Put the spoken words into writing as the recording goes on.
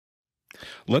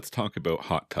Let's talk about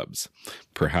hot tubs.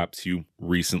 Perhaps you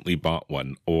recently bought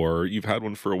one, or you've had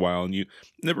one for a while and you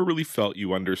never really felt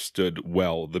you understood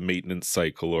well the maintenance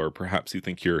cycle, or perhaps you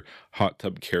think your hot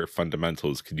tub care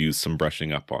fundamentals could use some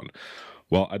brushing up on.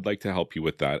 Well, I'd like to help you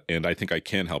with that, and I think I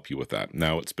can help you with that.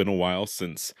 Now, it's been a while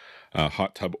since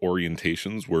hot tub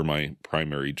orientations were my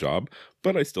primary job,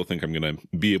 but I still think I'm going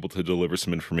to be able to deliver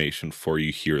some information for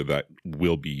you here that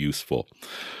will be useful.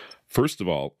 First of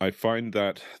all, I find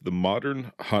that the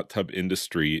modern hot tub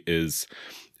industry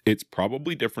it's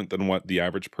probably different than what the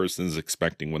average person is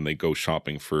expecting when they go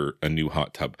shopping for a new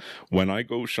hot tub. When I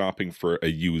go shopping for a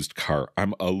used car,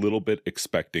 I'm a little bit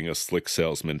expecting a slick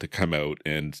salesman to come out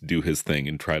and do his thing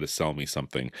and try to sell me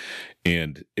something.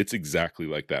 And it's exactly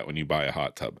like that when you buy a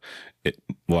hot tub. A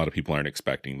lot of people aren't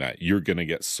expecting that. You're going to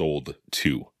get sold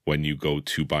to when you go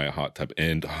to buy a hot tub.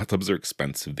 And hot tubs are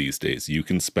expensive these days. You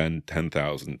can spend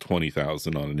 $10,000,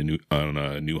 $20,000 on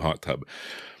a new hot tub.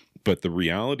 But the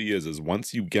reality is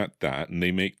once you get that and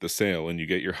they make the sale and you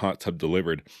get your hot tub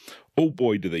delivered, oh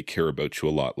boy, do they care about you a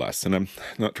lot less. And I'm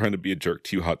not trying to be a jerk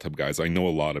to you hot tub guys. I know a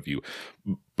lot of you.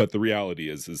 But the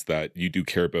reality is that you do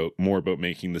care more about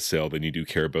making the sale than you do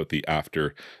care about the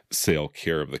after sale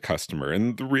care of the customer.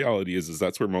 And the reality is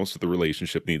that's where most of the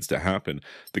relationship needs to happen.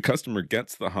 The customer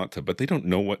gets the hot tub, but they don't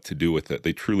know what to do with it.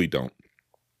 They truly don't.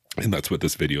 And that's what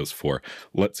this video is for.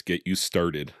 Let's get you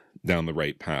started down the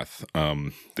right path.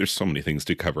 There's so many things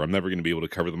to cover. I'm never going to be able to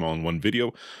cover them all in one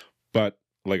video, but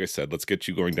like I said, let's get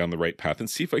you going down the right path and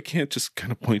see if I can't just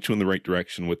kind of point you in the right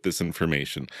direction with this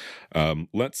information.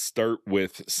 Let's start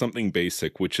with something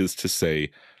basic, which is to say,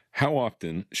 how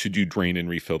often should you drain and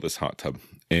refill this hot tub?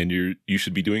 And you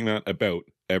should be doing that about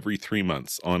every 3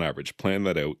 months on average. Plan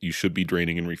that out. You should be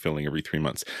draining and refilling every 3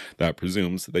 months. That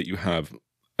presumes that you have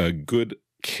a good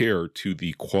care to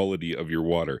the quality of your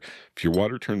water. If your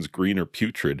water turns green or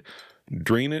putrid,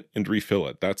 drain it and refill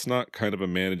it. That's not kind of a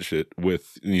manage it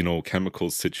with,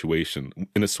 chemicals situation.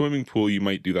 In a swimming pool, you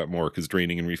might do that more because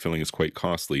draining and refilling is quite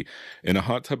costly. In a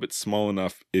hot tub, it's small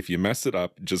enough. If you mess it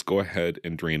up, just go ahead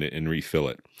and drain it and refill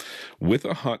it. With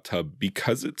a hot tub,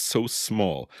 because it's so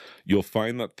small, you'll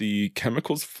find that the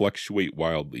chemicals fluctuate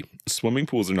wildly. Swimming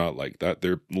pools are not like that.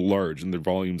 They're large and their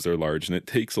volumes are large, and it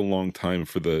takes a long time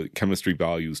for the chemistry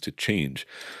values to change.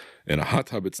 In a hot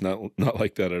tub, it's not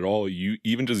like that at all. You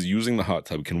even just using the hot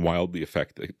tub can wildly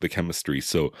affect the chemistry.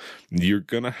 So you're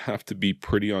going to have to be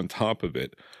pretty on top of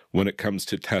it when it comes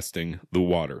to testing the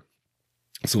water.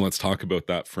 So let's talk about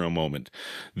that for a moment.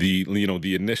 The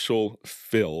initial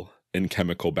fill and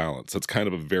chemical balance. That's kind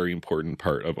of a very important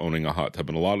part of owning a hot tub.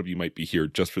 And a lot of you might be here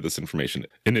just for this information.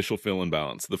 Initial fill and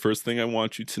balance. The first thing I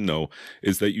want you to know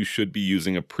is that you should be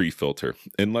using a pre-filter.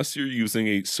 Unless you're using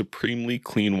a supremely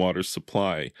clean water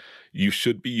supply, you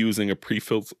should be using a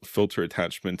pre-filter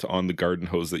attachment on the garden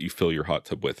hose that you fill your hot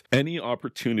tub with. Any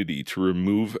opportunity to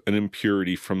remove an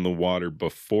impurity from the water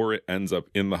before it ends up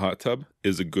in the hot tub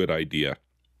is a good idea.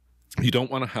 You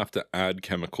don't want to have to add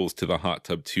chemicals to the hot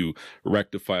tub to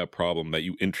rectify a problem that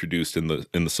you introduced in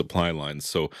the supply line.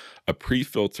 So a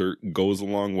pre-filter goes a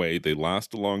long way. They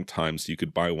last a long time, so you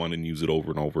could buy one and use it over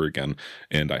and over again.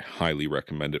 And I highly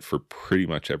recommend it for pretty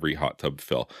much every hot tub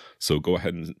fill. So go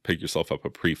ahead and pick yourself up a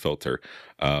pre-filter.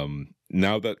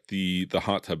 Now that the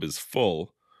hot tub is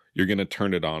full, you're going to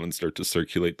turn it on and start to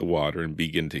circulate the water and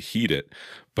begin to heat it.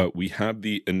 But we have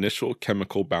the initial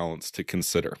chemical balance to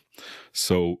consider.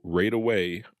 So right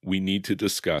away, we need to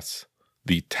discuss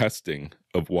the testing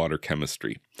of water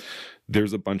chemistry.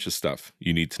 There's a bunch of stuff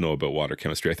you need to know about water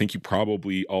chemistry. I think you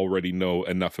probably already know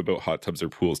enough about hot tubs or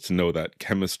pools to know that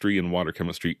chemistry and water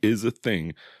chemistry is a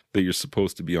thing that you're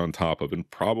supposed to be on top of,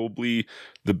 and probably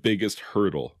the biggest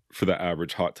hurdle for the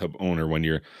average hot tub owner when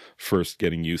you're first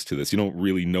getting used to this. You don't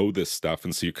really know this stuff,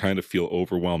 and so you kind of feel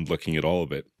overwhelmed looking at all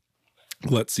of it.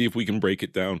 Let's see if we can break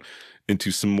it down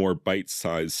into some more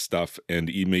bite-sized stuff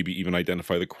and maybe even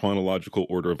identify the chronological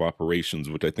order of operations,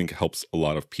 which I think helps a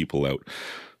lot of people out.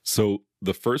 So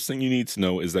the first thing you need to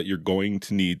know is that you're going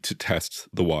to need to test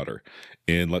the water.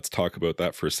 And let's talk about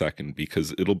that for a second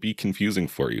because it'll be confusing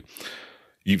for you.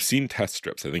 You've seen test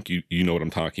strips. I think you know what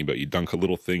I'm talking about. You dunk a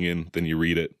little thing in, then you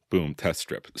read it, boom, test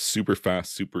strip. Super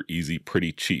fast, super easy,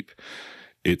 pretty cheap.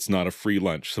 It's not a free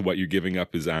lunch, so what you're giving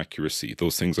up is accuracy.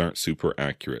 Those things aren't super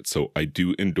accurate. So I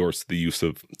do endorse the use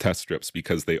of test strips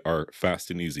because they are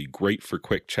fast and easy, great for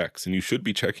quick checks. And you should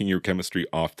be checking your chemistry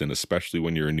often, especially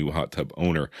when you're a new hot tub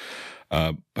owner.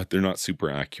 But they're not super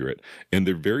accurate. And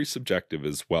they're very subjective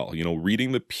as well.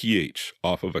 Reading the pH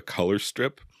off of a color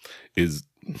strip is,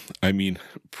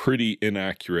 pretty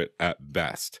inaccurate at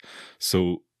best.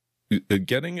 So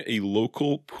Getting a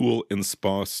local pool and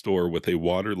spa store with a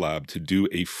water lab to do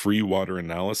a free water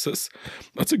analysis,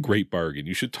 that's a great bargain.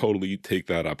 You should totally take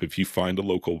that up if you find a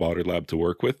local water lab to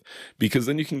work with, because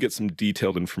then you can get some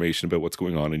detailed information about what's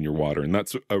going on in your water. And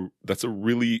that's a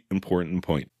really important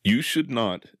point. You should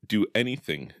not do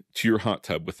anything to your hot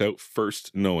tub without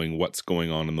first knowing what's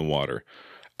going on in the water.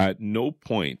 At no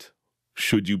point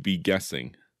should you be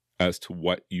guessing as to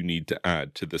what you need to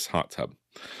add to this hot tub.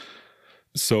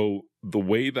 So the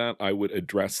way that I would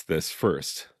address this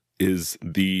first is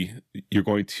you're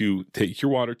going to take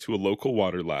your water to a local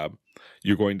water lab.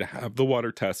 You're going to have the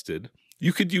water tested.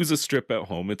 You could use a strip at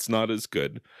home. It's not as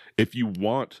good. If you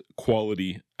want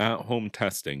quality at-home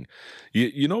testing,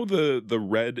 you know the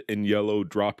red and yellow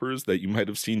droppers that you might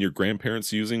have seen your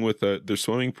grandparents using with their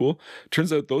swimming pool?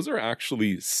 Turns out those are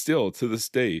actually still, to this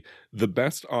day, the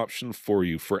best option for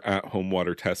you for at-home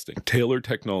water testing. Taylor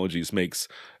Technologies makes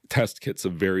test kits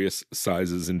of various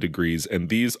sizes and degrees, and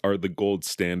these are the gold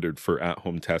standard for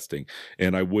at-home testing.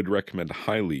 And I would recommend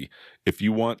highly, if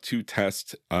you want to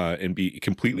test and be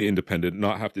completely independent,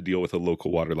 not have to deal with a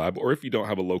local water lab, or if you don't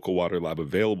have a local water lab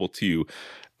available to you,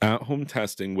 at-home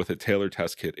testing with a Taylor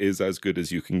test kit is as good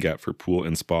as you can get for pool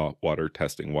and spa water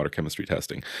testing, water chemistry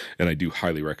testing. And I do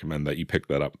highly recommend that you pick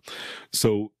that up.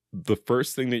 So the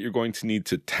first thing that you're going to need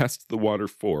to test the water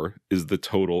for is the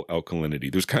total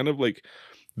alkalinity.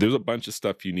 There's a bunch of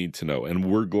stuff you need to know, and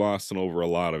we're glossing over a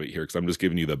lot of it here because I'm just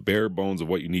giving you the bare bones of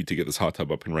what you need to get this hot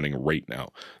tub up and running right now.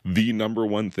 The number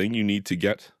one thing you need to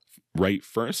get right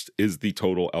first is the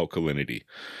total alkalinity.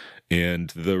 And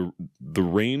the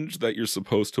range that you're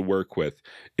supposed to work with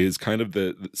is kind of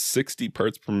the 60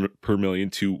 parts per million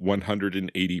to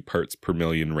 180 parts per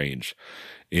million range.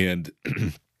 And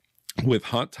with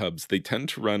hot tubs, they tend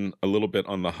to run a little bit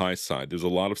on the high side. There's a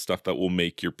lot of stuff that will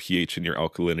make your pH and your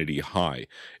alkalinity high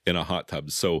in a hot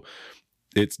tub. So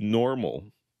it's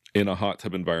normal in a hot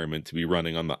tub environment to be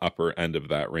running on the upper end of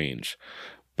that range.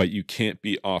 But you can't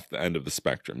be off the end of the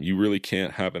spectrum. You really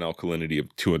can't have an alkalinity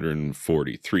of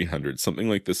 240, 300. Something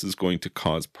like this is going to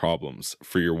cause problems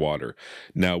for your water.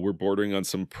 Now, we're bordering on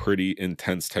some pretty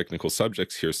intense technical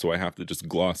subjects here, so I have to just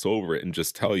gloss over it and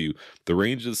just tell you the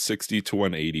range is 60 to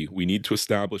 180. We need to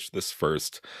establish this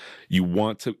first. You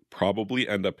want to probably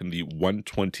end up in the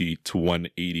 120 to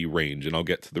 180 range, and I'll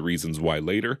get to the reasons why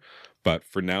later. But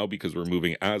for now, because we're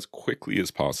moving as quickly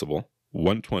as possible,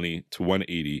 120 to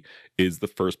 180 is the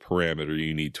first parameter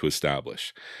you need to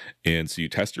establish. And so you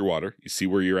test your water, you see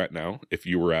where you're at now. If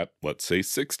you were at, let's say,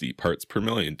 60 parts per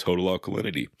million total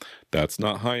alkalinity, that's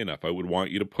not high enough. I would want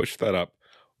you to push that up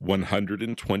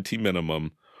 120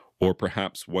 minimum, or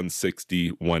perhaps 160,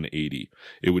 180.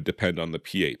 It would depend on the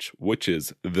pH, which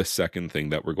is the second thing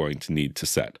that we're going to need to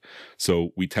set. So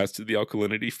we tested the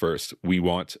alkalinity first. We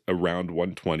want around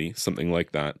 120, something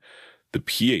like that. The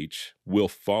pH will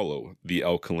follow the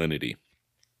alkalinity.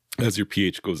 As your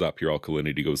pH goes up, your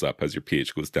alkalinity goes up. As your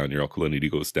pH goes down, your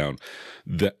alkalinity goes down.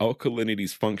 The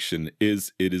alkalinity's function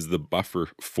is it is the buffer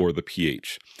for the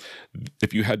pH.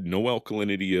 If you had no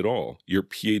alkalinity at all, your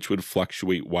pH would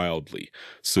fluctuate wildly.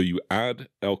 So you add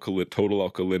total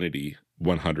alkalinity,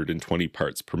 120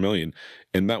 parts per million,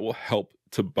 and that will help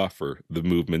to buffer the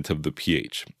movement of the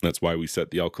pH. That's why we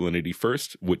set the alkalinity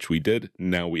first, which we did.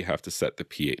 Now we have to set the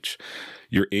pH.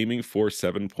 You're aiming for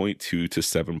 7.2 to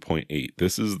 7.8.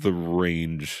 This is the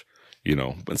range,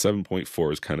 but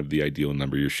 7.4 is kind of the ideal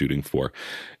number you're shooting for.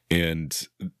 And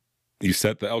you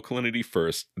set the alkalinity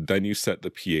first, then you set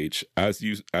the pH. As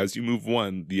you move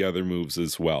one, the other moves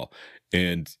as well.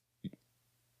 And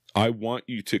I want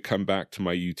you to come back to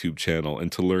my YouTube channel and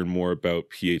to learn more about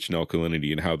pH and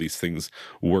alkalinity and how these things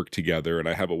work together. And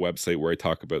I have a website where I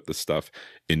talk about this stuff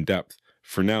in depth.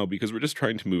 For now, because we're just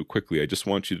trying to move quickly, I just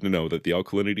want you to know that the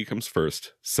alkalinity comes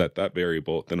first, set that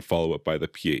variable, then follow up by the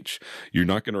pH. You're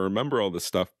not going to remember all this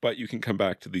stuff, but you can come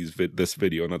back to this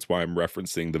video, and that's why I'm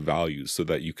referencing the values so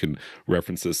that you can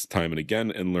reference this time and again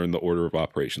and learn the order of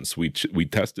operations. So we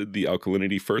tested the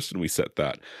alkalinity first, and we set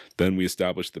that. Then we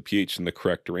established the pH in the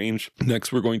correct range.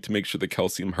 Next, we're going to make sure the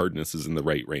calcium hardness is in the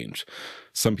right range.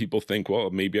 Some people think,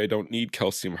 well, maybe I don't need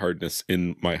calcium hardness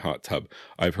in my hot tub.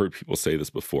 I've heard people say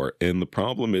this before, and the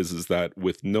problem is that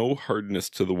with no hardness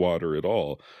to the water at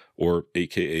all, or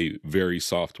AKA very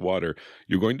soft water,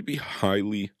 you're going to be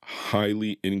highly,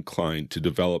 highly inclined to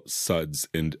develop suds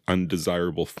and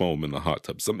undesirable foam in the hot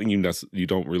tub, something you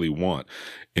don't really want.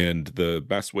 And the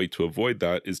best way to avoid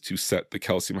that is to set the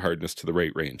calcium hardness to the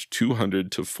right range.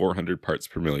 200 to 400 parts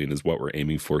per million is what we're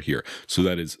aiming for here. So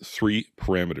that is 3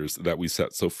 parameters that we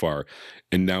set so far.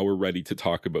 And now we're ready to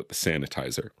talk about the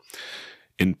sanitizer.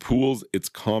 In pools, it's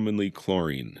commonly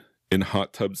chlorine. In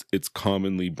hot tubs, it's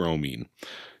commonly bromine.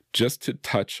 Just to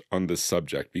touch on this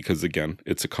subject, because again,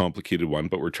 it's a complicated one,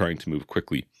 but we're trying to move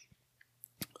quickly.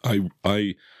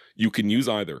 You can use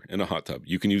either in a hot tub.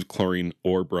 You can use chlorine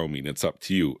or bromine. It's up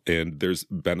to you. And there's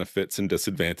benefits and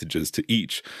disadvantages to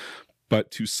each.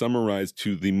 But to summarize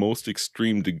to the most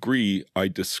extreme degree, I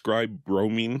describe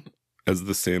bromine as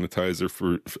the sanitizer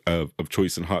of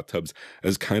choice in hot tubs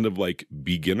as kind of like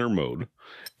beginner mode,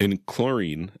 and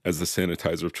chlorine as the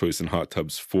sanitizer of choice in hot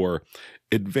tubs for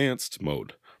advanced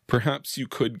mode. Perhaps you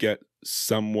could get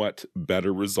somewhat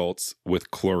better results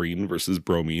with chlorine versus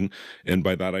bromine, and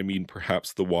by that I mean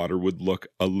perhaps the water would look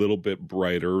a little bit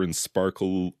brighter and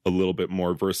sparkle a little bit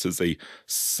more versus a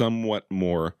somewhat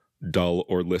more dull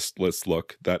or listless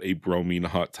look that a bromine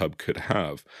hot tub could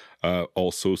have.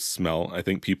 Also smell. I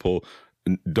think people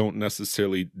don't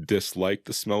necessarily dislike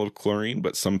the smell of chlorine,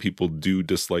 but some people do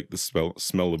dislike the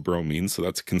smell of bromine, so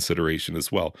that's a consideration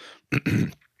as well.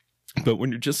 But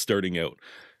when you're just starting out,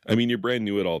 I mean, you're brand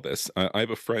new at all this. I have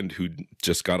a friend who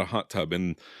just got a hot tub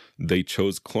and they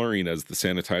chose chlorine as the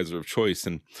sanitizer of choice.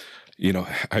 And, you know,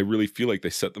 I really feel like they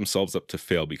set themselves up to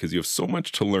fail because you have so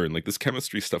much to learn. Like this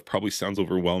chemistry stuff probably sounds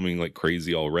overwhelming like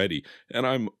crazy already. And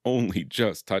I'm only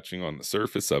just touching on the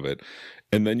surface of it.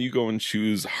 And then you go and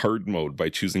choose hard mode by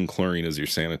choosing chlorine as your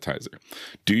sanitizer.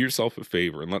 Do yourself a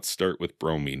favor and let's start with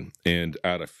bromine. And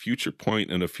at a future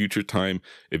point and a future time,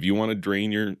 if you want to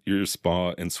drain your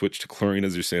spa and switch to chlorine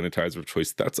as your sanitizer of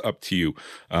choice, that's up to you.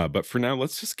 But for now,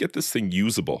 let's just get this thing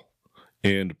usable.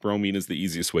 And bromine is the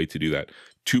easiest way to do that.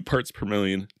 2 parts per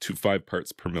million to 5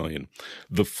 parts per million.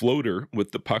 The floater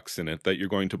with the pucks in it that you're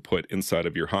going to put inside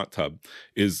of your hot tub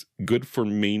is good for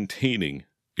maintaining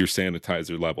your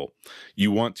sanitizer level.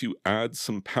 You want to add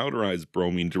some powderized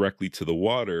bromine directly to the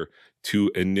water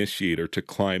to initiate or to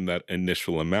climb that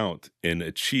initial amount and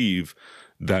achieve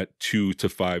that 2 to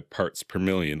 5 parts per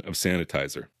million of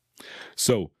sanitizer.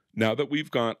 So now that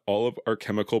we've got all of our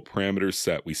chemical parameters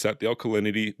set, we set the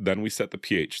alkalinity, then we set the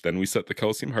pH, then we set the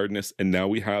calcium hardness, and now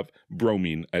we have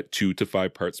bromine at 2 to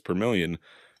 5 parts per million.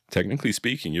 Technically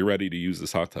speaking, you're ready to use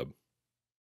this hot tub.